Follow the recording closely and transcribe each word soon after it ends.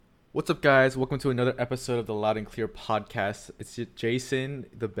What's up, guys? Welcome to another episode of the Loud and Clear podcast. It's Jason,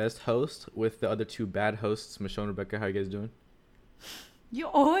 the best host, with the other two bad hosts, Michelle and Rebecca. How you guys doing? You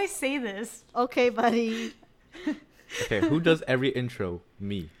always say this. Okay, buddy. Okay, who does every intro?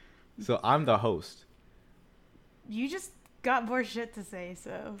 Me. So I'm the host. You just got more shit to say,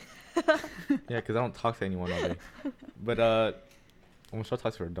 so. Yeah, because I don't talk to anyone all day. But Michelle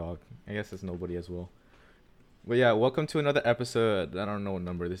talks to her dog. I guess it's nobody as well. But yeah, welcome to another episode. I don't know what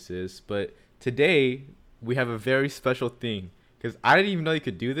number this is, but today we have a very special thing because I didn't even know you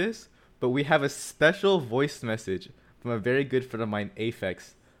could do this, but we have a special voice message from a very good friend of mine,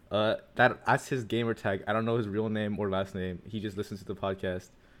 Aphex. That's his gamer tag. I don't know his real name or last name. He just listens to the podcast.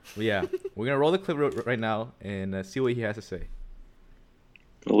 But yeah, we're gonna roll the clip right now and see what he has to say.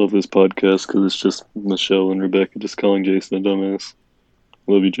 I love this podcast because it's just Michelle and Rebecca just calling Jason a dumbass.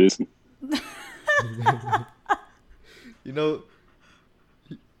 Love you, Jason. You know.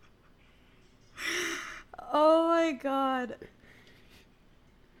 Oh my god.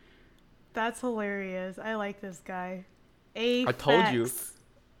 That's hilarious. I like this guy. I told you.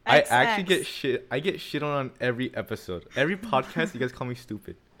 I actually get shit. I get shit on every episode. Every podcast, you guys call me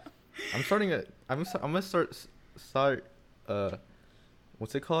stupid. I'm gonna start.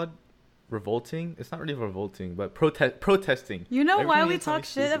 What's it called? Revolting? It's not really revolting, but protesting. You know why we Everything talk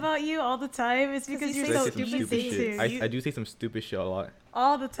shit stupid. about you all the time? It's because you you're say so some stupid stupid too. I do say some stupid shit a lot.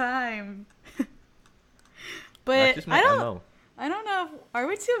 All the time. That's But just my MO. I don't know. Are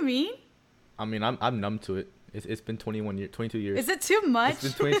we too mean? I mean, I'm numb to it. It's been 22 years. Is it too much?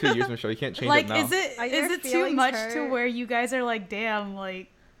 It's been 22 years, Michelle. You can't change like, it now. is it Are your too feelings much hurt? to where you guys are like, damn, like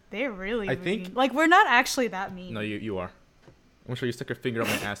they're really I mean. think- Like we're not actually that mean. No, you are. I'm sure you stuck your finger up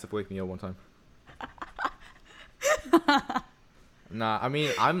my ass to wake me up one time. Nah, I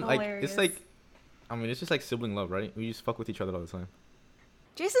mean, I'm like, it's Hilarious. like, I mean, it's just like sibling love, right? We just fuck with each other all the time.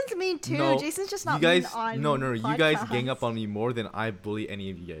 Jason's mean too. No, Jason's just not you guys, mean on no. You guys gang podcasts. up on me more than I bully any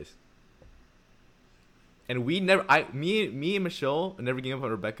of you guys. And me and Michelle never gang up on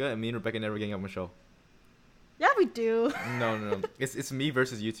Rebecca, and me and Rebecca never gang up on Michelle. Yeah, we do. No. It's me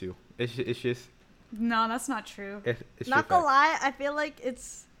versus you two. It's just, No, that's not true. it's Not true gonna fact. lie, I feel like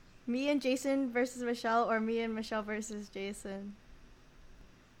it's me and Jason versus Michelle, or me and Michelle versus Jason.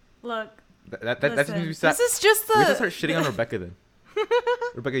 Look, That just listen, means we start, this is just we have to the. start shitting on Rebecca then.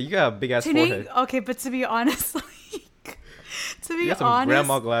 Rebecca, you got a big ass Tuning, forehead. okay, but to be honest, like, to You be got some honest,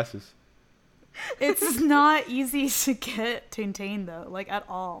 grandma glasses. it's not easy to get Tintain though, like at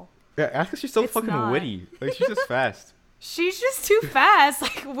all. Yeah, ask her. She's so It's fucking not. witty. Like she's just fast. She's just too fast.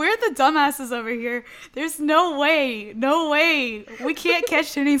 Like we're the dumbasses over here. There's no way, we can't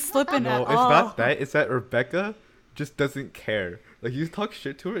catch Tintain slipping No, at it's all. not that. It's that Rebecca just doesn't care. Like you talk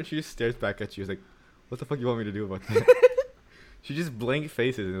shit to her and she just stares back at you. It's like, what the fuck you want me to do about that? She just blank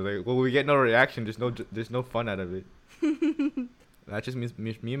faces and it's like, well, we get no reaction. There's no fun out of it. That just means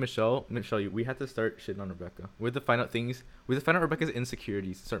me and Michelle, we have to start shitting on Rebecca. We have to find out things. We have to find out Rebecca's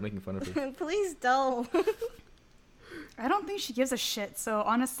insecurities. And start making fun of her. Please don't. I don't think she gives a shit. So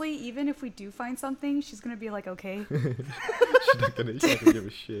honestly, even if we do find something, she's gonna be like, okay. She's not gonna give a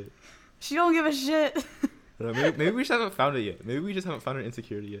shit. She don't give a shit. Maybe we just haven't found it yet. Maybe we just haven't found her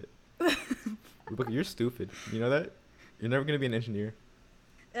insecurity yet. Rebecca, you're stupid. You know that? You're never gonna be an engineer.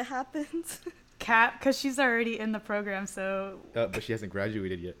 It happens. Cap, because she's already in the program, so. But she hasn't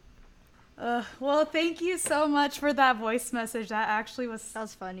graduated yet. Well, thank you so much for that voice message. That actually was That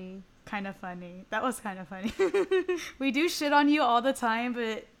was funny. kind of funny. That was kind of funny. We do shit on you all the time,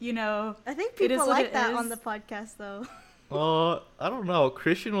 but you know. I think It is people what like it that is. on the podcast though. I don't know.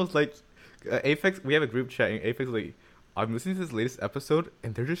 Christian was like, Aphex. We have a group chat, and Aphex was like, I'm listening to this latest episode,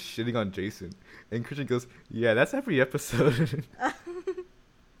 and they're just shitting on Jason. And Christian goes, yeah, that's every episode.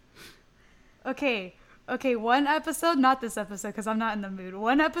 Okay, one episode, not this episode, because I'm not in the mood.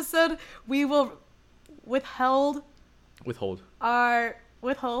 One episode, we will withhold. Withhold. What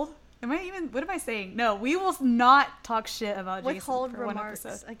am I saying? No, we will not talk shit about Withhold Jason for one remarks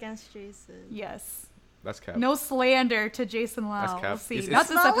episode. against Jason. Yes. That's cap. No slander to Jason Lau. That's cap. We'll see. It's Not It's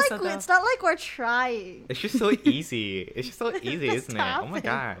this not episode, like it's not like we're trying. It's just so easy. It's just so easy, isn't it? Oh my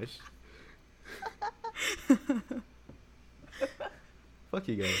Stop gosh. Fuck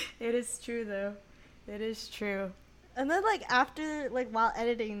you guys. though. It is true, though. It is true. And then like after while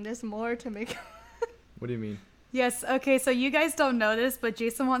editing, there's more to make. What do you mean? Yes, okay, so you guys don't know this, but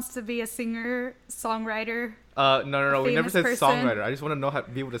Jason wants to be a singer, songwriter. No. We never Famous said person. songwriter. I just want to know how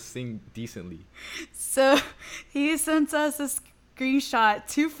to be able to sing decently. So he sent us a screenshot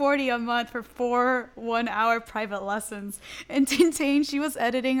 $240 a month for 4 1-hour private lessons. And Tintane, she was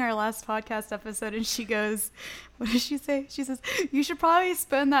editing our last podcast episode, and she goes, what did she say? She says, you should probably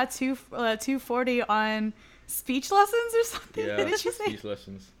spend that $240 on speech lessons or something. Yeah, What did she say? speech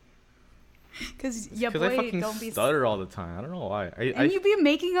lessons. Because yeah, Because I boy, fucking don't be. stutter all the time. I don't know why. And you be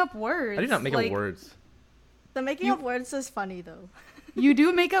making up words. I do not make like, up words. The making You- up words is funny though. You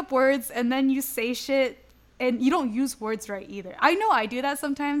do make up words, and then you say shit, and you don't use words right either. I know I do that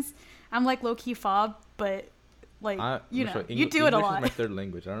sometimes. I'm like low key fob, but like you know, you do it a English lot. is my third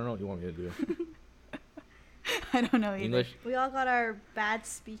language. I don't know what you want me to do. I don't know either. English. We all got our bad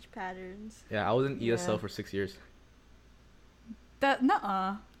speech patterns. Yeah, I was in ESL Yeah. for 6 years. That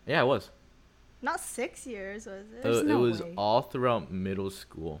nuh-uh. Yeah, I was. Not 6 years, was it? There's It no was way. all throughout middle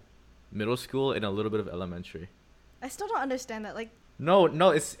school and a little bit of elementary. I still don't understand that. Like, No,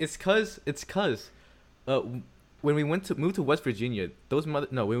 it's cause when we moved to West Virginia,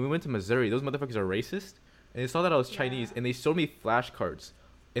 when we went to Missouri, those motherfuckers are racist, and they saw that I was Chinese, Yeah. and they showed me flashcards,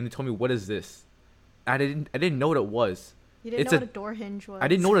 and they told me, what is this? I didn't know what it was. you didn't It's know a- what a door hinge was. I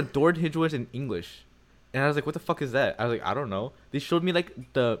didn't know what a door hinge was in English, and I was like, what the fuck is that? I was like, I don't know. They showed me like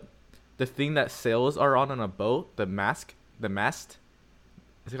the thing that sails are on a boat, the mast.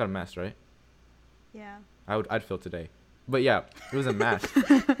 It's got a mast, right? Yeah. I'd feel today. But yeah, it was a mast.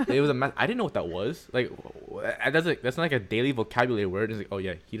 It was a mast. I didn't know what that was. Like, that's not like a daily vocabulary word. It's like, oh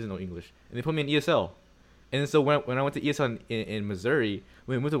yeah, he doesn't know English. And they put me in ESL. And so when I went to ESL in Missouri,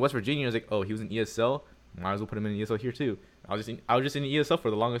 when we moved to West Virginia, I was like, oh, he was in ESL. Might as well put him in ESL here too. I was just in ESL for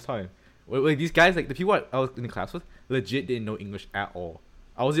the longest time. Like these guys, like the people I was in class with, legit didn't know English at all.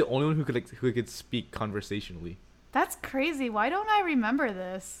 I was the only one who could speak conversationally. That's crazy. Why don't I remember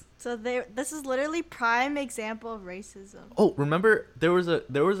this? So this is literally prime example of racism. Oh, remember there was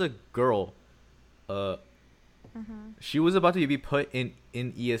a girl, she was about to be put in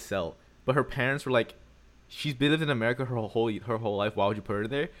ESL, but her parents were like, she's been living in America her whole life. Why would you put her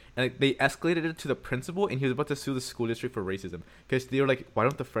there? And like, they escalated it to the principal, and he was about to sue the school district for racism because they were like, why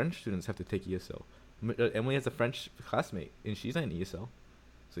don't the French students have to take ESL? Emily has a French classmate, and she's not in ESL.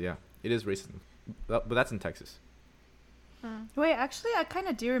 So yeah, it is racism, but that's in Texas. Wait, actually, I kind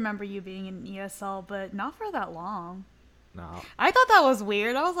of do remember you being in ESL, but not for that long. Nah. I thought that was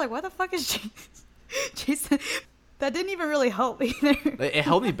weird. I was like, what the fuck is Jason? Jason, that didn't even really help either. It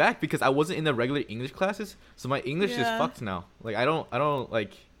held me back because I wasn't in the regular English classes, so my English is Yeah. fucked now. Like I don't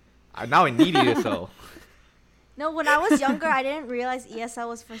like. Now I need ESL. No, when I was younger, I didn't realize ESL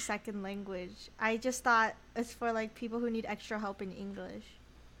was for second language. I just thought it's for like people who need extra help in English.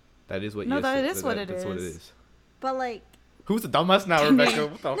 That is what. No, ESL, that is what it That's what it is. is. But like, Who's the dumbass now, Rebecca?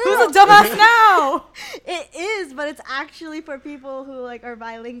 What the Who's a dumbass now? it is, but it's actually for people who like are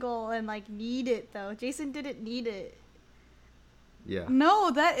bilingual and like need it though. Jason didn't need it. Yeah. No,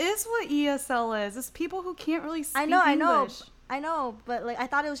 that is what ESL is. It's people who can't really speak I know, English. I know, but like I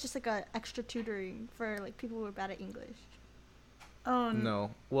thought it was just like a extra tutoring for like people who were bad at English. Oh No.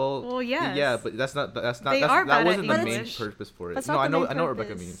 Well. yes. Yeah, but that's not. They That are bad at wasn't the main English. purpose for it. That's No, not I the know. main I know what Rebecca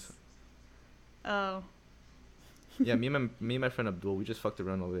purpose. means. Oh. Yeah, me and my friend Abdul, we just fucked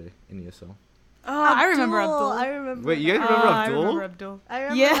around over there in ESL. Oh, I remember Abdul. I remember. Wait, you guys that. remember I Abdul? remember Abdul. I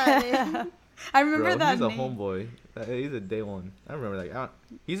remember Yeah. that name. I remember Bro, that he's a name. homeboy. He's a day one. I remember that.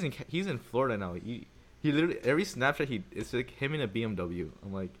 He's in Florida now. He literally every Snapchat it's like him in a BMW.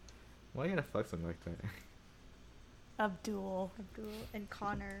 I'm like, why you gotta fuck something like that? Abdul. Abdul and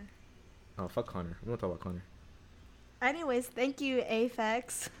Connor. Oh fuck Connor. We don't talk about Connor. Anyways, thank you,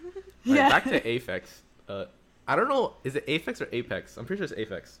 Aphex. Alright, Yeah. back to Aphex. I don't know. Is it Aphex or Apex? I'm pretty sure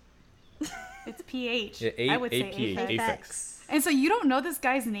it's Aphex. It's PH. Yeah, I would say APH. Aphex. Aphex. And so you don't know this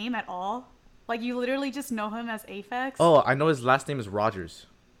guy's name at all? Like you literally just know him as Aphex? Oh, I know his last name is Rogers.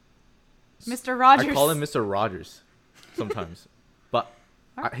 Mr. Rogers. I call him Mr. Rogers sometimes, but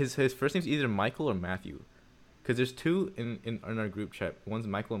his first name's either Michael or Matthew, because there's two in our group chat. One's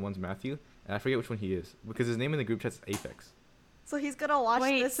Michael and one's Matthew, and I forget which one he is because his name in the group chat is Aphex. So he's gonna watch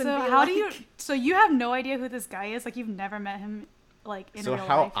Wait, this and so be how like, do you... So you have no idea who this guy is? Like you've never met him like in So real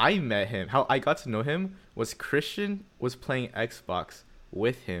how life? I met him, how I got to know him was Christian was playing Xbox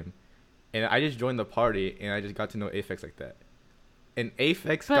with him, and I just joined the party and I just got to know Aphex like that. And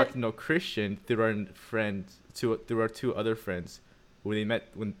Aphex got But- to know Christian through our friends, through our two other friends, who they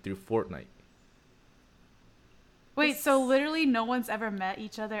met through Fortnite. Wait, so literally no one's ever met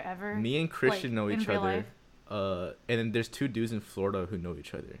each other ever? Me and Christian like, know in each real other. life? And then there's two dudes in Florida who know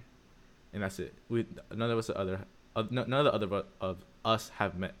each other, and that's it. None of the other of us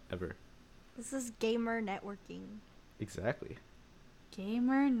have met ever. This is gamer networking. Exactly.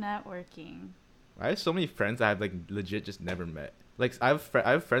 Gamer networking. I have so many friends I have like legit just never met. Like I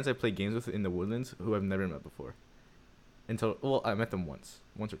have friends I play games with in the Woodlands who I've never met before. I met them once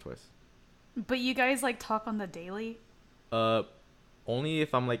or twice. But you guys like talk on the daily? Only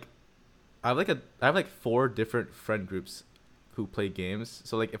if I'm like, I have like 4 different friend groups who play games.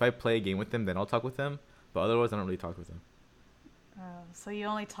 So like if I play a game with them, then I'll talk with them. But otherwise, I don't really talk with them. Oh, so you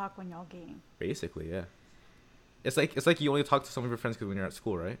only talk when y'all game. Basically, yeah. It's like you only talk to some of your friends because when you're at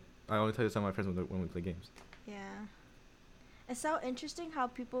school, right? I only talk to some of my friends when we play games. Yeah. It's so interesting how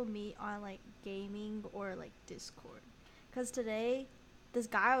people meet on like gaming or like Discord. Cause today, this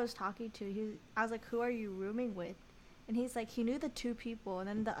guy I was talking to, I was like, "Who are you rooming with?" And he's like, he knew the 2 people, and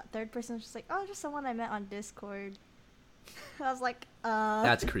then the third person was just like, "Oh, just someone I met on Discord." I was like,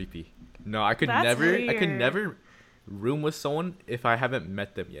 That's creepy. No, I could That's weird. never room with someone if I haven't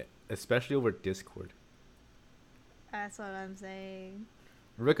met them yet, especially over Discord. That's what I'm saying.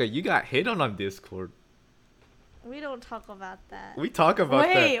 Rebecca, you got hit on Discord. We don't talk about that. We talk about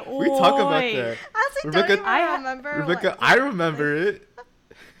Wait, that. We talk about wait. that. I honestly Rebecca, don't even I- remember. Rebecca, what- I remember it.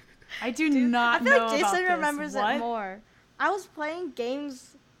 I do Dude, not I feel know like Jason about remembers this. What? it more. I was playing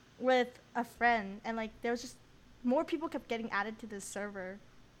games with a friend, and like there was just more people kept getting added to this server,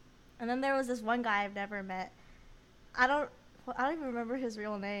 and then there was this one guy I've never met. I don't even remember his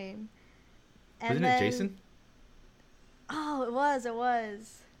real name. And Wasn't it Jason? Oh, it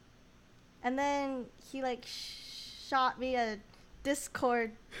was. And then he like shot me a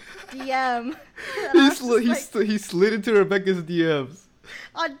Discord DM. And I was just like, He slid into Rebecca's DMs.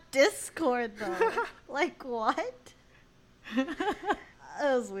 on Discord though. Like what? It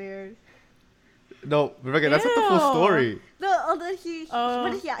was weird. No, Rebecca, that's not the full Ew. story. No, then he Oh.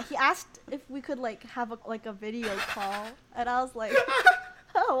 but he asked if we could like have a video call, and I was like,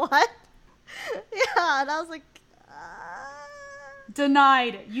 oh, what? Yeah, and I was like,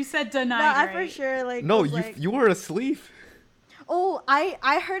 Denied. You said no, denied. I right? for sure like. No, was you like, you were asleep. Oh,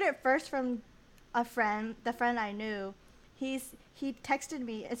 I heard it first from a friend, the friend I knew. He texted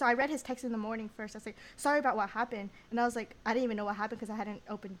me, and so I read his text in the morning first. I was like, sorry about what happened, and I was like, I didn't even know what happened because I hadn't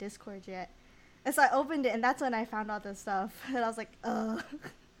opened Discord yet. And so I opened it, and that's when I found out this stuff. And I was like,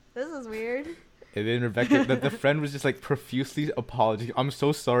 this is weird. And then Rebecca, the friend was just like profusely apologizing. I'm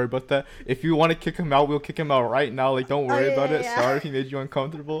so sorry about that. If you want to kick him out, we'll kick him out right now. Like, don't worry about it. yeah. Sorry if he made you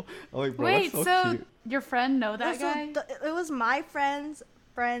uncomfortable. I'm like, bro, Wait, that's so cute. your friend know that So guy? it was my friend's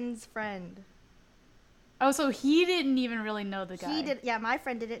friend's friend. Oh, so he didn't even really know the guy. He did, yeah. My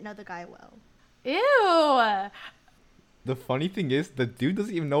friend didn't know the guy well. Ew. The funny thing is, the dude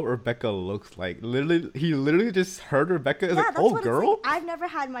doesn't even know what Rebecca looks like. He literally just heard Rebecca. Is Yeah, like, that's oh, what it's girl. like. I've never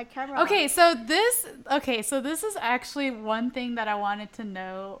had my camera. Okay, on. so this is actually one thing that I wanted to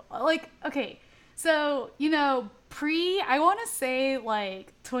know. Like, okay, so I want to say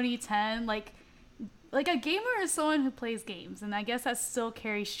like 2010, like a gamer is someone who plays games, and I guess that still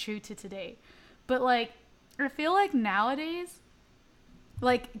carries true to today. But like, I feel like nowadays,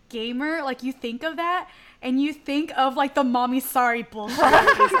 like gamer, like you think of that and you think of like the mommy sorry bullshit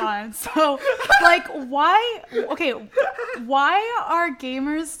that is on. So like why are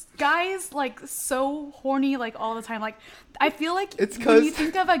gamers guys like so horny like all the time? Like I feel like It's when 'cause- you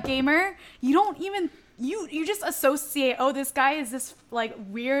think of a gamer, you don't even you just associate, oh, this guy is this like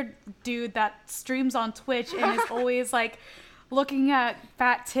weird dude that streams on Twitch and is always like looking at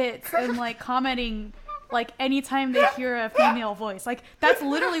fat tits and like commenting like anytime they hear a female voice. Like that's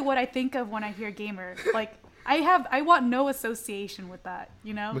literally what I think of when I hear gamer. Like I want no association with that,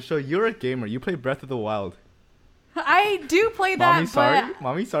 you know? Michelle, you're a gamer. You play Breath of the Wild. I do play that, Mommy, sorry. but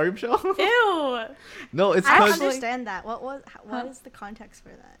Mommy, sorry, Michelle. ew. No, it's I don't because understand that. What Huh? is the context for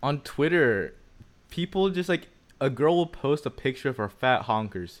that? on Twitter, people just like a girl will post a picture of her fat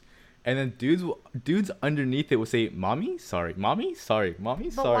honkers, and then dudes underneath it will say, "Mommy, sorry. Mommy, sorry. Mommy,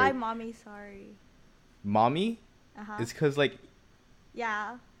 But sorry." why, mommy? Sorry. Mommy, Uh-huh. it's because like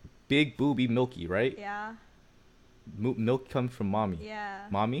Yeah. big booby milky, right? Yeah. Milk comes from mommy. Yeah.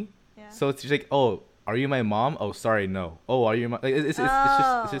 Mommy. Yeah. So it's just like, oh, are you my mom? Oh, sorry, no. Oh, are you my? Like, it's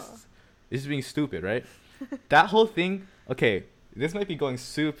just being stupid, right? That whole thing. Okay, this might be going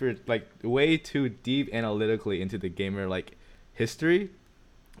super like way too deep analytically into the gamer like history,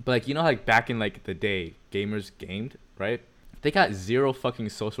 but like like back in like the day, gamers gamed, right? They got zero fucking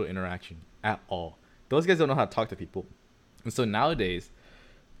social interaction at all. Those guys don't know how to talk to people, and so nowadays,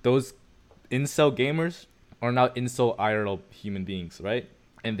 those incel gamers are now incel IRL human beings, right?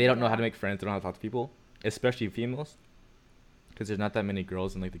 And they don't know how to make friends. They don't know how to talk to people, especially females, because there's not that many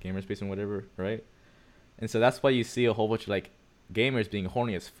girls in like the gamer space and whatever, right? And so that's why you see a whole bunch of like gamers being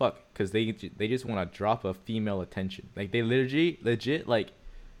horny as fuck, because they just want to drop a female attention. Like they legit like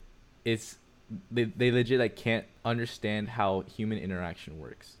it's they legit like can't understand how human interaction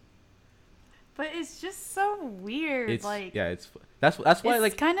works. But it's just so weird. It's like that's why it's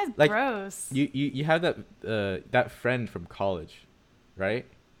like kind of like, gross. you have that friend from college, right?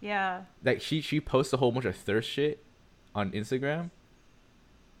 Yeah. Like she posts a whole bunch of thirst shit on Instagram,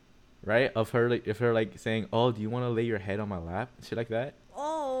 right? Of her like saying, "Oh, do you want to lay your head on my lap?" Shit like that.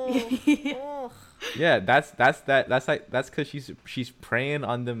 Oh. Oh. Yeah, that's because she's preying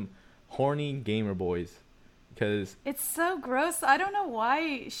on them horny gamer boys, because It's so gross. I don't know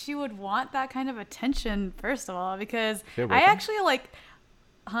why she would want that kind of attention, first of all, because She have a I boyfriend? actually like,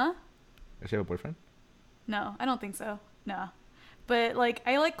 huh? does she have a boyfriend? No, I don't think so. No. But like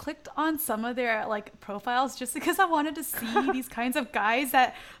I like clicked on some of their like profiles just because I wanted to see these kinds of guys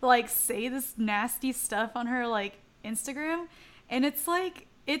that like say this nasty stuff on her like Instagram, and it's like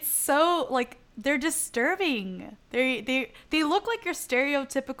it's so like they're disturbing. They look like your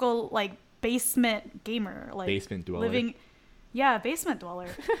stereotypical like basement gamer, like Basement dweller. living yeah, basement dweller.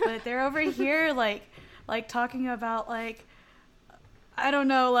 But they're over here like talking about like I don't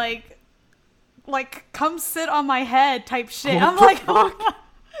know, like come sit on my head type shit. What I'm the like, fuck? oh my-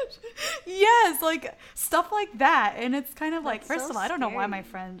 yes, like stuff like that. And it's kind of like, That's first so of all, I don't know why my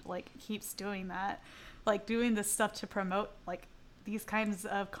scary. friend like keeps doing that, like doing this stuff to promote like these kinds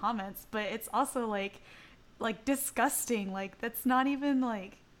of comments. But it's also like disgusting. Like that's not even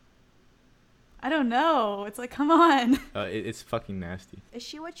like, I don't know. It's like, come on. It's fucking nasty. Is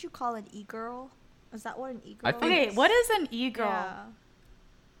she what you call an e-girl? Is that what an e-girl I think- Okay, is? what is an e-girl? Yeah.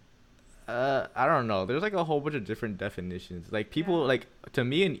 I don't know. There's like a whole bunch of different definitions. Like people Yeah. like, to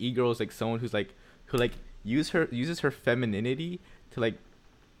me, an e-girl is like someone who uses her femininity to like,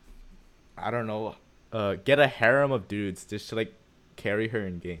 I don't know, get a harem of dudes just to like carry her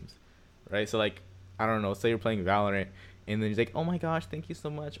in games, right? So like, I don't know, say you're playing Valorant and then he's like, oh my gosh, thank you so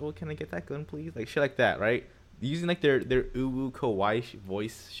much. Oh, can I get that gun, please? Like shit like that, right? Using like their uwu kawaii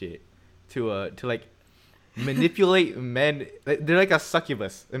voice shit to like manipulate men. They're like a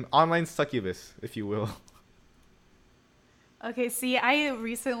succubus, an online succubus, if you will. Okay, see, I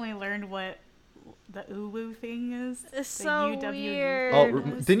recently learned what the uwu thing is. It's The so UWU. weird. Oh,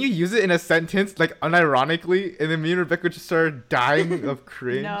 Yes. didn't you use it in a sentence, like unironically, and then me and Rebecca just started dying of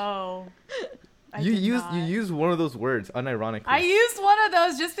cringe? No. I you did used not. you used one of those words unironically. I used one of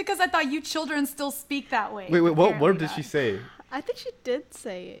those just because I thought you children still speak that way. Wait, what word Apparently did not. she say? I think she did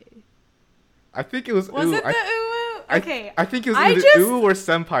say it. I think it was. Was ooh. it the uwu? Okay. I think it was I either just- ooh or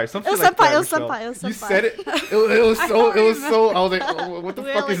senpai. Something was like senpai, that. it was Michelle. senpai, it was You senpai. said it. It was I so. don't It was so. I was like, remember. oh, what the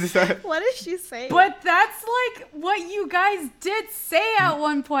We fuck were is like, that? What did she say? But that's like what you guys did say at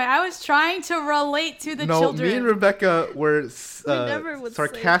one point. I was trying to relate to the No, children. me and Rebecca were never would say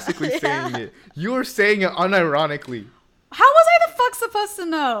sarcastically that. saying it. You were saying it unironically How was I the fuck supposed to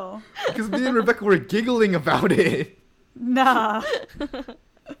know? because me and Rebecca were giggling about it. Nah.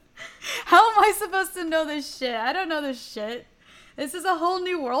 How am I supposed to know this shit? I don't know this shit. This is a whole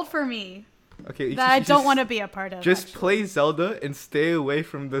new world for me Okay, that I don't want to be a part of. Just actually. play Zelda and stay away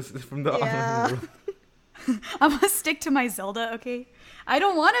from the Yeah. online world. I'm gonna stick to my Zelda, okay? I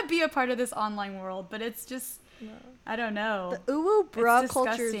don't want to be a part of this online world, but it's just, I don't know. The uwu bruh It's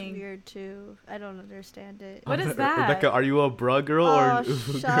culture is disgusting. weird too. I don't understand it. What is that? Rebecca, are you a bruh girl or Oh, an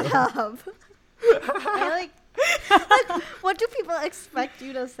ooh shut girl? up. I like, what do people expect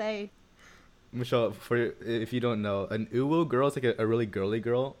you to say? Michelle, if you don't know, an uwu girl is like a really girly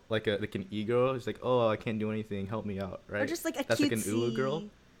girl, like an e-girl. It's like, oh, I can't do anything, help me out, right? Or just like a That's cutesy. like an uwu girl.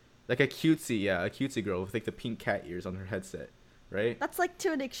 Like a cutesy girl with like the pink cat ears on her headset, right? That's like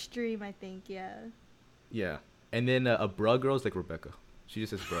to an extreme, I think. Yeah. Yeah. And then a bruh girl is like Rebecca. She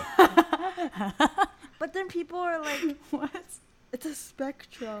just says bruh. But then people are like, What? it's a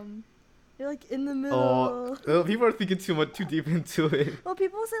spectrum. You're like in the Oh, middle. people are thinking too deep into it. Well,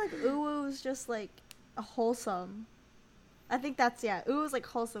 people say like uwu is just like a wholesome. I think that's uwu is like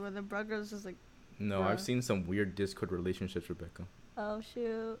wholesome, and then bruh girl is just like, No, Bruh. I've seen some weird Discord relationships, Rebecca. oh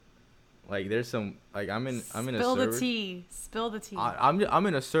shoot. Like there's some like I'm in a Spill server. the tea. Spill the tea. I'm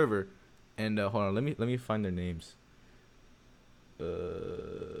in a server, and hold on, let me find their names.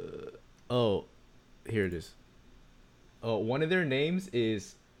 Oh, here it is. Oh, one of their names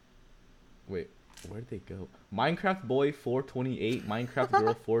is. Wait, where did they go? Minecraft Boy 428, Minecraft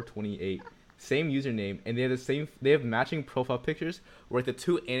Girl 428. Same username, and they have the same. They have matching profile pictures where like, the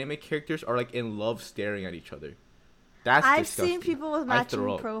two anime characters are like in love, staring at each other. That's I've disgusting. seen people with I throw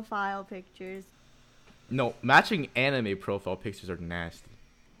matching up. profile pictures. No, matching anime profile pictures are nasty.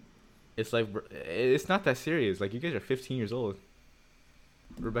 It's like it's not that serious. Like you guys are 15 years old.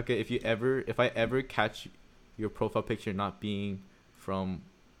 Rebecca, if I ever catch your profile picture not being from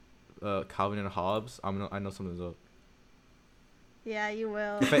Calvin and Hobbes, I know something's up. Yeah, you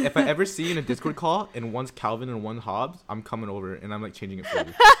will. If I ever see you in a Discord call and one's Calvin and one's Hobbes, I'm coming over and I'm like changing it for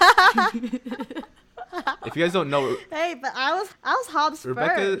you. If you guys don't know, Hey, but I was Hobbs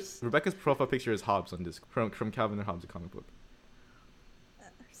first. Rebecca's profile picture is Hobbes on Discord from Calvin and Hobbes, a comic book.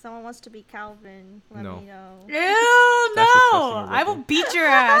 If someone wants to be Calvin, let No. me know. Ew, That's no! disgusting, I will beat your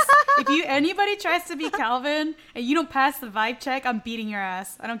ass. If anybody tries to be Calvin and you don't pass the vibe check, I'm beating your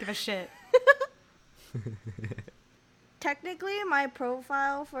ass. I don't give a shit. Technically, my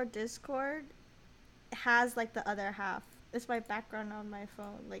profile for Discord has like the other half. It's my background on my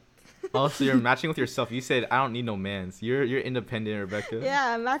phone. Like. Oh, so you're matching with yourself. You said I don't need no mans. You're independent, Rebecca. Yeah,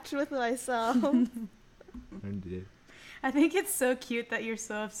 I matched with myself. I did. I think it's so cute that you're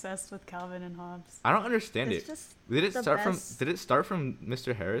so obsessed with Calvin and Hobbes. I don't understand It's it. just Did it the start best. from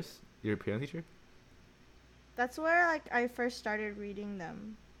Mr. Harris, your piano teacher? That's where like I first started reading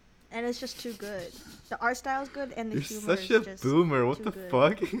them, and it's just too good. The art style's good, and the You're humor such is a just boomer. What too the good.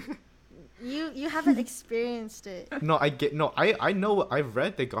 fuck? You haven't experienced it. No, I know. I've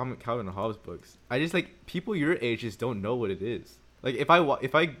read the Calvin and Hobbes books. I just like people your age just don't know what it is. Like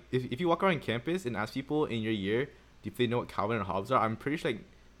if you walk around campus and ask people in your year if they know what Calvin and Hobbes are, I'm pretty sure like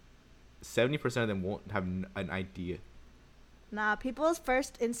 70% of them won't have an idea. Nah, people's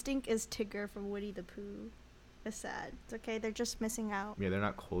first instinct is Tigger from Woody the Pooh. It's sad. It's okay. They're just missing out. Yeah, they're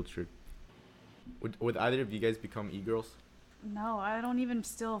not cultured. Would either of you guys become e-girls? No, I don't even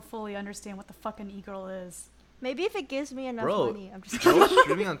still fully understand what the fucking e-girl is. Maybe if it gives me enough Bro, money. I'm just kidding. Girls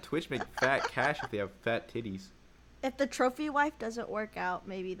streaming on Twitch make fat cash if they have fat titties. If the trophy wife doesn't work out,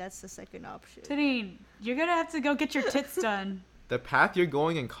 maybe that's the second option. Tadine, you're gonna have to go get your tits done. The path you're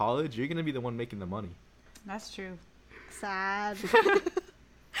going in college, you're gonna be the one making the money. That's true. Sad.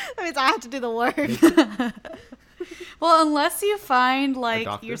 That means I have to do the work. Well, unless you find like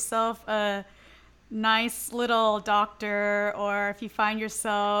doctor? yourself a nice little doctor, or if you find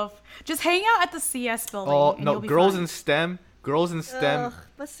yourself just hang out at the CS building. Oh and no, you'll be girls fine. in STEM. Girls in STEM. Ugh,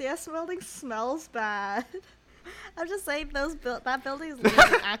 but CS building smells bad. I'm just saying that building is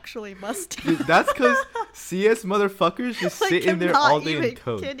literally actually musty. Dude, that's because CS motherfuckers just Like, sit in I'm there not all day even and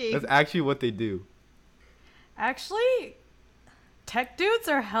code. kidding. That's actually what they do. Actually, tech dudes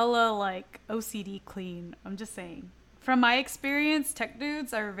are hella like OCD clean. I'm just saying. From my experience, tech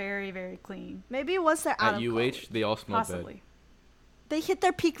dudes are very, very clean. Maybe once they're out At of UH, college. they all smell Possibly. They hit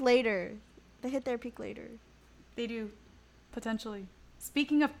their peak later. They do, potentially.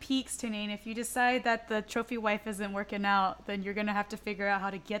 Speaking of peaks, Tanane, if you decide that the trophy wife isn't working out, then you're gonna have to figure out how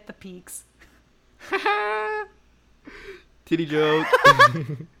to get the peaks. bad. Titty joke.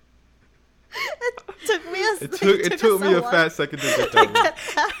 It took me a fat second to get that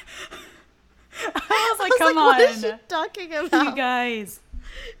one. I was like, I was come like, what is on, she talking you about? guys.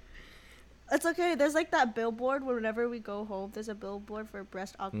 It's okay. There's like that billboard whenever we go home. There's a billboard for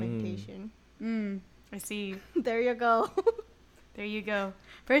breast augmentation. I see. There you go. There you go.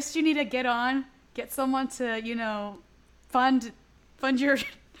 First, you need to get someone to, fund your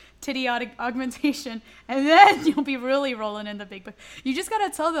titty augmentation, and then you'll be really rolling in the big book. You just gotta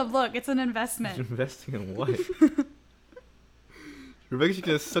tell them, look, it's an investment. Investing in what? Rebecca should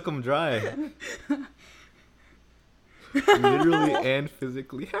just suck them dry. Literally and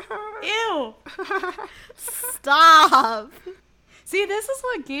physically. Ew. Stop. See, this is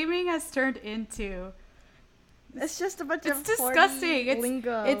what gaming has turned into. It's just a bunch It's of disgusting. horny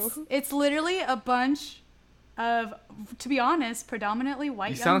lingo. It's literally a bunch of, to be honest, predominantly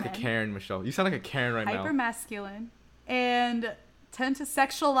white You young sound like men, a Karen, Michelle. You sound like a Karen right hyper now. masculine, and tend to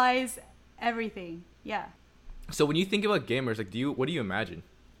sexualize everything. Yeah. So when you think about gamers, like, what do you imagine?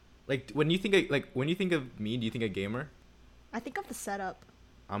 Like, when you think of me, do you think a gamer? I think of the setup.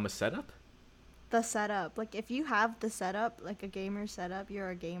 I'm a setup. The setup. Like if you have the setup, like a gamer setup, you're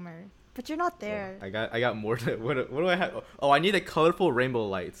a gamer. But you're not there. I got more. What do I have? Oh, I need the colorful rainbow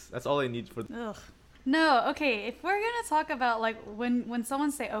lights. That's all I need for. Ugh. No, okay. If we're gonna talk about like when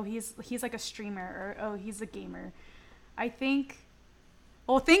someone say, "Oh, he's like a streamer," or "Oh, he's a gamer," I think,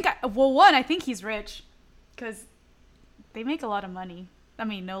 one, I think he's rich, because they make a lot of money. I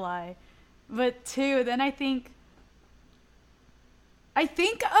mean, no lie. But two, then I think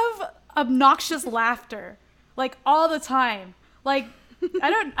of obnoxious laughter, like all the time. Like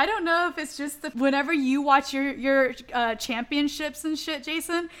I don't know if it's just whenever you watch your championships and shit,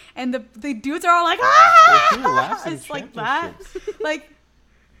 Jason, and the dudes are all like, Who laughs in it's like that. championships? Like,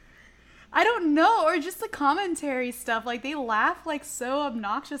 I don't know, or just the commentary stuff. Like they laugh like so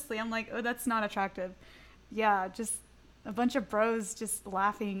obnoxiously. I'm like, oh, that's not attractive. Yeah, just a bunch of bros just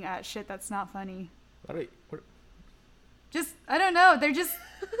laughing at shit that's not funny. What? Just I don't know. They're just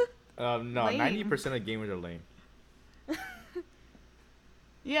No, Lame. 90% of gamers are lame.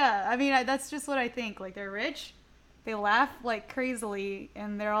 Yeah, I mean, that's just what I think. Like, they're rich, they laugh like crazily,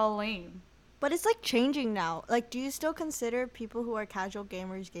 and they're all lame. But it's like changing now. Like, do you still consider people who are casual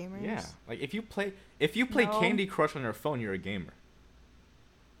gamers? Yeah, like if you play No. Candy Crush on your phone, you're a gamer.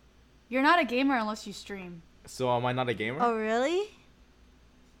 You're not a gamer unless you stream. So am I not a gamer? Oh, really?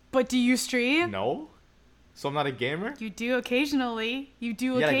 But do you stream? No. So I'm not a gamer? You do occasionally. You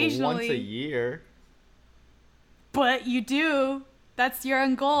do Yeah, like occasionally. once a year. But you do. That's your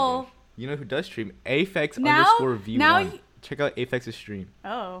end goal. You know who does stream? Aphex Now- underscore V1. now you- Check out Aphex's stream.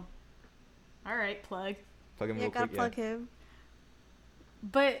 Oh. All right, plug. Plug him Yeah, real gotta quick. plug him.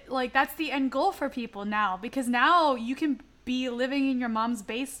 But like that's the end goal for people now, because now you can be living in your mom's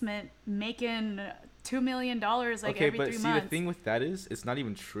basement making $2 million like Okay, every but 3 see months. the thing with that is it's not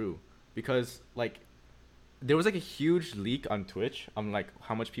even true because like there was like a huge leak on Twitch on like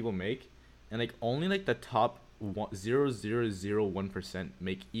how much people make, and like only like the top 0.0001%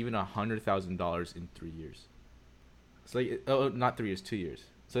 make even $100,000 in 3 years. It's like not 3 years, 2 years.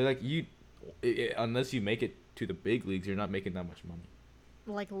 So like unless you make it to the big leagues, you're not making that much money.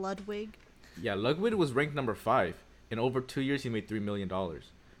 Like Ludwig. Yeah, Ludwig was ranked number 5. In over 2 years, he made $3 million.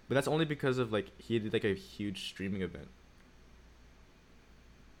 But that's only because of like he did like a huge streaming event.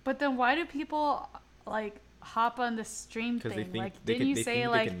 But then why do people like hop on the stream 'Cause they thing? think Like, they didn't can- you they say think they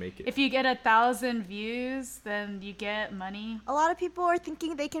like can make it. if you get 1,000 views, then you get money? A lot of people are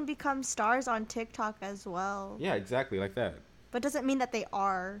thinking they can become stars on TikTok as well. Yeah, exactly like that. But doesn't mean that they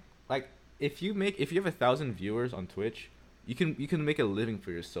are. Like if you have 1,000 viewers on Twitch, you can make a living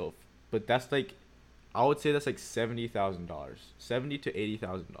for yourself. But that's like, I would say that's like $70,000, $70,000 to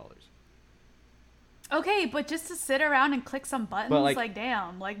 $80,000. Okay, but just to sit around and click some buttons, like- like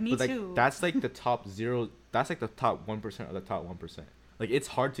damn, like me But like too. that's like the top zero. That's like the top 1% of the top 1%. Like it's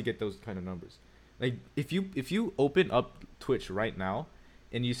hard to get those kind of numbers. Like if you open up Twitch right now,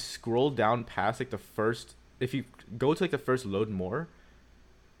 and you scroll down past like the first, if you go to like the first load more,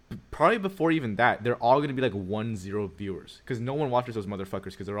 probably before even that, they're all gonna be like 1-0 viewers because no one watches those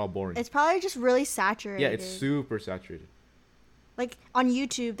motherfuckers because they're all boring. It's probably just really saturated. Yeah, it's super saturated. Like on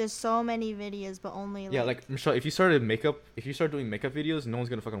YouTube, there's so many videos, but only like. Yeah, like Michelle, if you start doing makeup videos, no one's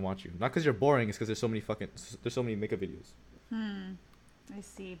gonna fucking watch you. Not because you're boring, it's because there's so many makeup videos. I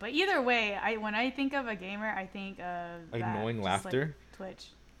see. But either way, when I think of a gamer, I think of Like that, annoying just laughter? like Twitch.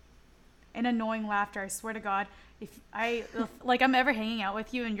 And annoying laughter, I swear to God. If I'm ever hanging out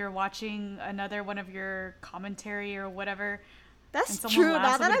with you and you're watching another one of your commentary or whatever, That's and someone true. Now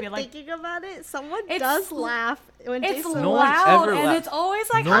laughs, I'm that gonna I'm be like- thinking about it, someone It's does l- laugh when it's Jason. No one loud ever and laugh- it's always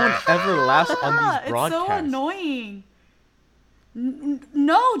like No one ever laughs on these It's broadcasts. so annoying.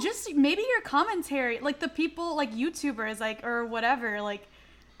 No, just maybe your commentary, like the people, like YouTubers, like or whatever. Like,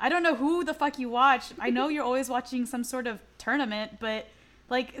 I don't know who the fuck you watch. I know you're always watching some sort of tournament, but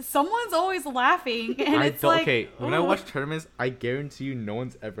like someone's always laughing, and it's like Okay, when I ooh. watch tournaments, I guarantee you no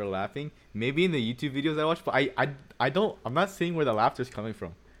one's ever laughing. Maybe in the YouTube videos I watch, but I don't. I'm not seeing where the laughter's coming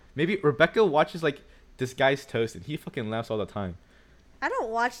from. Maybe Rebecca watches like This Guy's Toast, and he fucking laughs all the time. I don't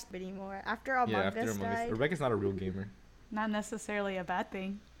watch anymore after Among Yeah, after Us Among Us, died. Rebecca's not a real gamer. Not necessarily a bad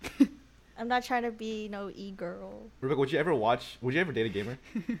thing. I'm not trying to be no e-girl. Rebecca, would you ever date a gamer?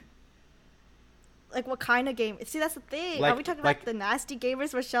 Like what kind of game? See, that's the thing. Like- Are we talking like- about the nasty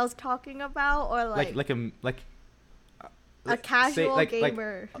gamers Michelle's talking about, or like a a casual like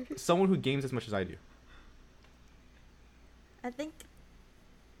gamer? someone who games as much as I do. I think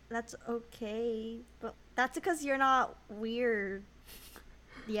that's okay, but that's because you're not weird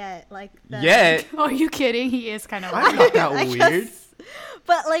yet. Like that. Yet, Oh, are you kidding? He is kind of. I'm not that I weird. guess.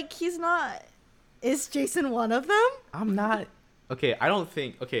 But like he's not. Is Jason one of them? I'm not. Okay, I don't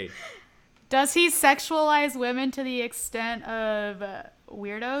think. Okay, Does he sexualize women to the extent of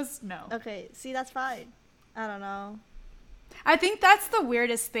weirdos? No. Okay, see that's fine. I don't know. I think that's the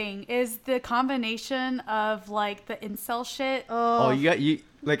weirdest thing is the combination of like the incel shit. oh, you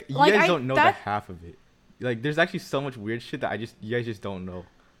Like, guys I- don't know that- the half of it. Like, there's actually so much weird shit that you guys just don't know.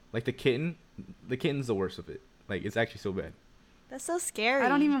 Like the kitten's the worst of it. Like, it's actually so bad. That's so scary. I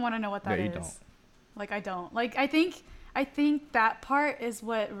don't even want to know what that No, is. you don't. Like I don't. Like I think that part is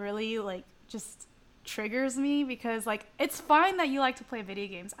what really like just triggers me because like it's fine that you like to play video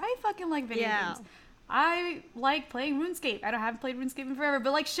games. I fucking like video Yeah. games. I like playing RuneScape. I haven't played RuneScape in forever,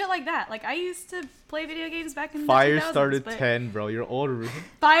 but like shit like that. Like I used to play video games back in the 2000s, Firestarter but 10, bro. You're old.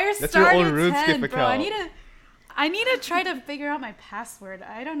 Fire That's your old started RuneScape 10, bro. account. I need to try to figure out my password.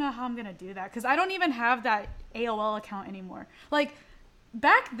 I don't know how I'm gonna do that because I don't even have that AOL account anymore. Like,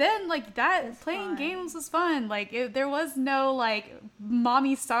 back then, like that, It's playing fun. games was fun. Like there was no like,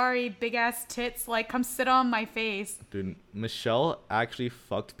 mommy, sorry, big ass tits, like come sit on my face. Dude, Michelle actually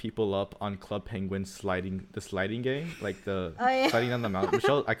fucked people up on Club Penguin the sliding game, like the Oh, yeah. sliding down the mountain.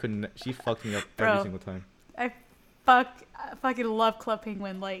 Michelle, she fucked me up every Bro. single time. I fucking love Club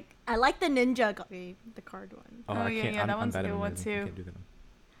Penguin. Like, I like the ninja game, the card one. Oh, I yeah, can't. yeah, that I'm one's a bad at good one, memorizing. I too. can't do that one.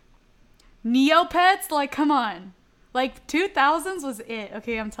 Neopets, like come on. Like 2000s was it.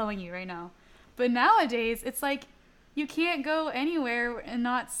 Okay, I'm telling you right now. But nowadays, it's like you can't go anywhere and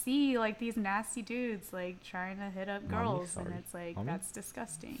not see like these nasty dudes like trying to hit up Mommy, girls, and sorry. it's like Mommy? that's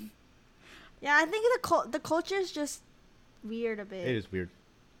disgusting. Yeah, I think the culture is just weird a bit. It is weird.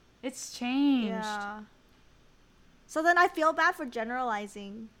 It's changed. Yeah. So then I feel bad for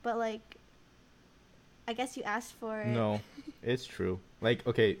generalizing, but like, I guess you asked for it. No, it's true. Like,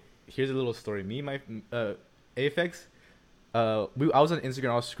 okay, here's a little story. Me and my Aphex, I was on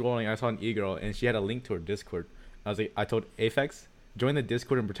Instagram, I was scrolling, I saw an e-girl, and she had a link to her Discord. I told Aphex, join the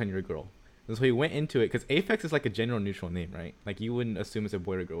Discord and pretend you're a girl. And so he went into it, because Aphex is like a gender neutral name, right? Like, you wouldn't assume it's a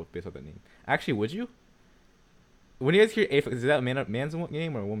boy or girl based on that name. Actually, would you? When you guys hear Aphex, is that a man's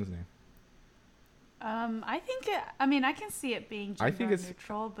name or a woman's name? I think I mean, I can see it being I gender think it's-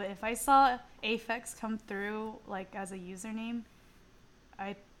 neutral, but if I saw Aphex come through like as a username,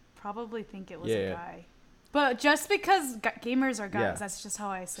 I'd probably think it was Yeah, a yeah. guy. But just because gamers are guys, Yeah. that's just how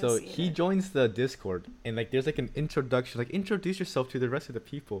I So associate he it. joins the Discord, and like there's like an introduction, like introduce yourself to the rest of the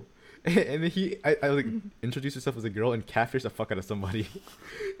people. And then I was like, introduce yourself as a girl and catfish the fuck out of somebody.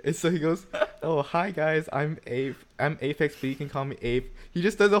 And so he goes, oh, hi guys, I'm Aphex, but you can call me Ape. He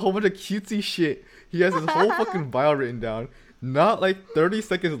just does a whole bunch of cutesy shit. He has his whole fucking bio written down. Not like 30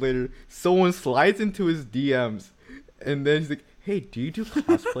 seconds later, someone slides into his DMs, and then he's like, hey, do you do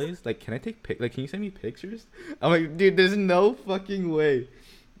cosplays? Like, can I take like, can you send me pictures? I'm like, dude, there's no fucking way.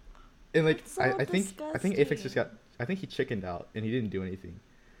 And like, That's so I think Aphex just disgusting. I think he chickened out and he didn't do anything.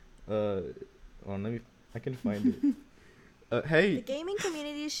 I can find it. Hey, The gaming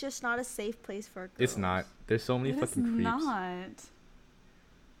community is just not a safe place for girls. it's not. There's so many It is fucking creeps. not.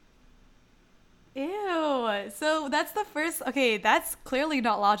 Ew. So that's the first. Okay, that's clearly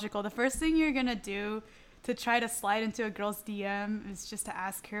not logical. The first thing you're gonna do to try to slide into a girl's DM is just to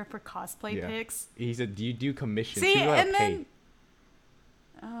ask her for cosplay Yeah. pics. He said, do you do commissions? See, People gotta and pay. then.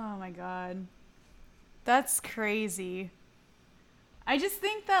 Oh my god. That's crazy. I just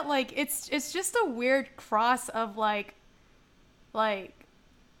think that like it's just a weird cross of like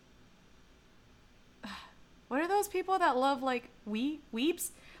what are those people that love like weebs?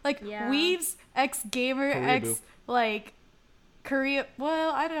 Like Yeah. weebs, ex gamer, Koreaboo. ex like Korea.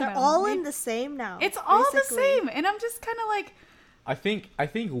 Well, I don't know. They're all in Maybe- the same now. It's all basically. the same, and I'm just kind of like, I think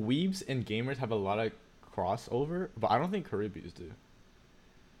weebs and gamers have a lot of crossover, but I don't think Caribbeans do.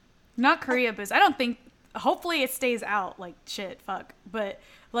 not Korea biz. I don't think. Hopefully, it stays out. Like shit, fuck. But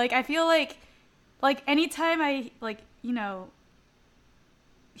like, I feel like anytime I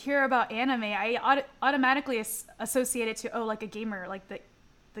hear about anime, I automatically associate it to like a gamer, like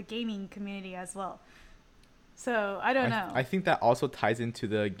the gaming community as well. So I don't know. I think that also ties into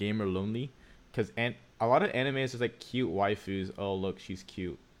the gamer lonely, because a lot of anime is just like cute waifus. Oh look, she's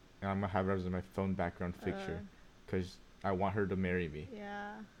cute, and I'm gonna have her as my phone background picture, because I want her to marry me.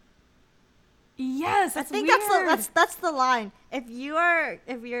 Yeah. Yes, I that's think weird. that's the line. If you're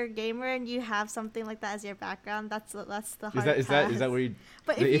a gamer and you have something like that as your background, that's the hard Is that pass. where you?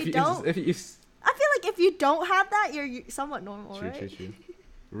 But if you don't, if you I feel like if you don't have that, you're somewhat normal, true, right? true.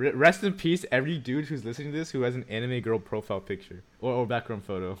 Rest in peace, every dude who's listening to this who has an anime girl profile picture or background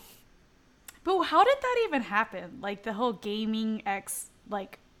photo. But how did that even happen? Like the whole gaming ex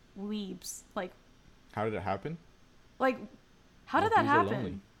like weebs, like How did it happen? how did Well, that dudes are lonely.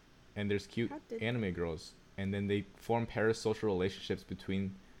 happen? And there's cute How did- anime girls, and then they form parasocial relationships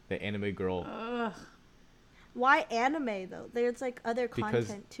between the anime girl. Ugh. Why anime though? There's like other Because-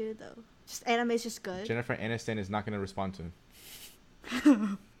 content too though. Just anime is just good. Jennifer Aniston is not gonna respond to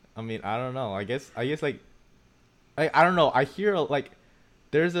him. I mean, I don't know. I guess like, I don't know. I hear like,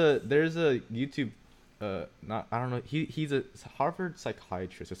 there's a YouTube, I don't know. He's a Harvard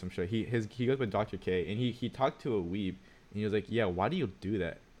psychiatrist or some shit. He goes by Dr. K, and he talked to a weeb, and he was like, yeah, why do you do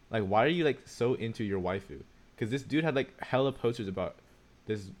that? Like, why are you like so into your waifu? Because this dude had like hella posters about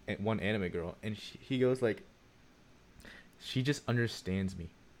this one anime girl, and he goes like, she just understands me.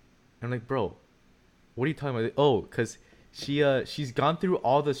 And I'm like, bro, what are you talking about? Oh, because she's gone through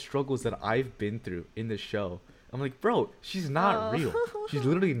all the struggles that I've been through in the show. I'm like, bro, she's not Oh. real. She's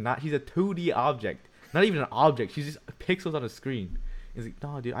literally not. She's a 2D object. Not even an object. She's just pixels on a screen. He's like,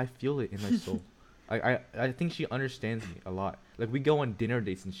 no, dude, I feel it in my soul. Like I think she understands me a lot. Like we go on dinner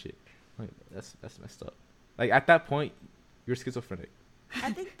dates and shit. Like that's messed up. Like at that point, you're schizophrenic.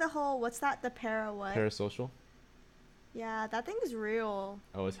 I think the whole what's that? The para what? Parasocial. Yeah, that thing's real.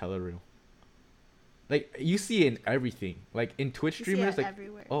 Oh, it's hella real. Like you see it in everything. Like in Twitch You see streamers, it like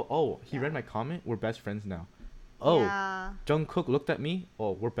everywhere. oh, he read Yeah. my comment. We're best friends now. Oh, Yeah. Jungkook looked at me.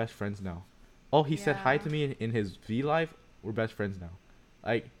 Oh, we're best friends now. Oh, he said hi Yeah. to me in his V Live. We're best friends now.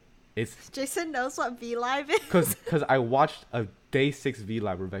 Like, it's Jason knows what V Live is. cause I watched a day 6 V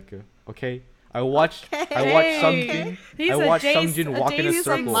Live, Rebecca. Okay, I watched Okay. Sungjin. He's I a watched Jace- Sungjin walk in a Jason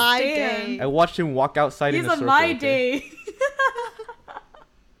circle. My stan. day. I watched him walk outside He's in a a circle. my okay? day.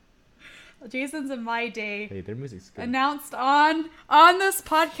 Jason's a my day. Hey, their music's good. Announced on this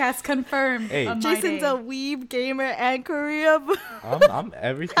podcast, confirmed. Hey. a my Jason's day. a weeb gamer and Korea. I'm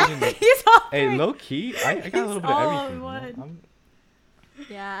everything in the. He's all Hey, three. low key, I got a little He's bit of all everything. in you know? one. I'm-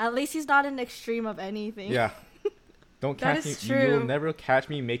 Yeah, at least he's not an extreme of anything. yeah. Don't That catch me. is You'll true. never catch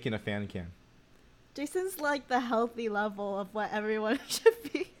me making a fan cam. Jason's like the healthy level of what everyone should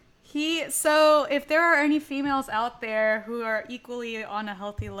be. So if there are any females out there who are equally on a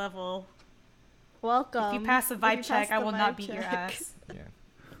healthy level, Welcome. if you pass the If vibe you check, pass I the will not vibe beat your check. ass. Yeah.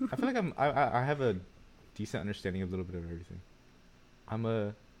 I feel like I have a decent understanding of a little bit of everything. I'm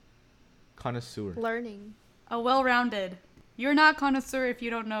a connoisseur. Learning. A well-rounded. You're not connoisseur if you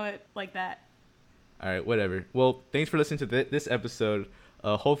don't know it like that. All right, whatever. Well, thanks for listening to this episode.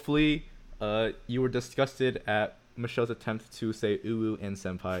 Hopefully, you were disgusted at Michelle's attempt to say uwu and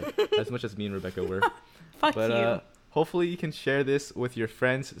senpai as much as me and Rebecca were. Fuck But you. hopefully you can share this with your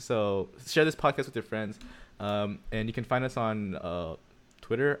friends. So share this podcast with your friends. And you can find us on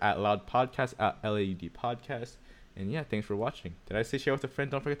Twitter at Loud Podcast, at LAUD Podcast. And yeah, thanks for watching. Did I say share with a friend?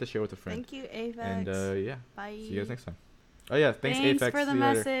 Don't forget to share with a friend. Thank you, Avex. And yeah, Bye. see you guys next time. Oh yeah, thanks Thanks Apex. for the See you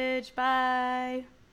later. message. Bye.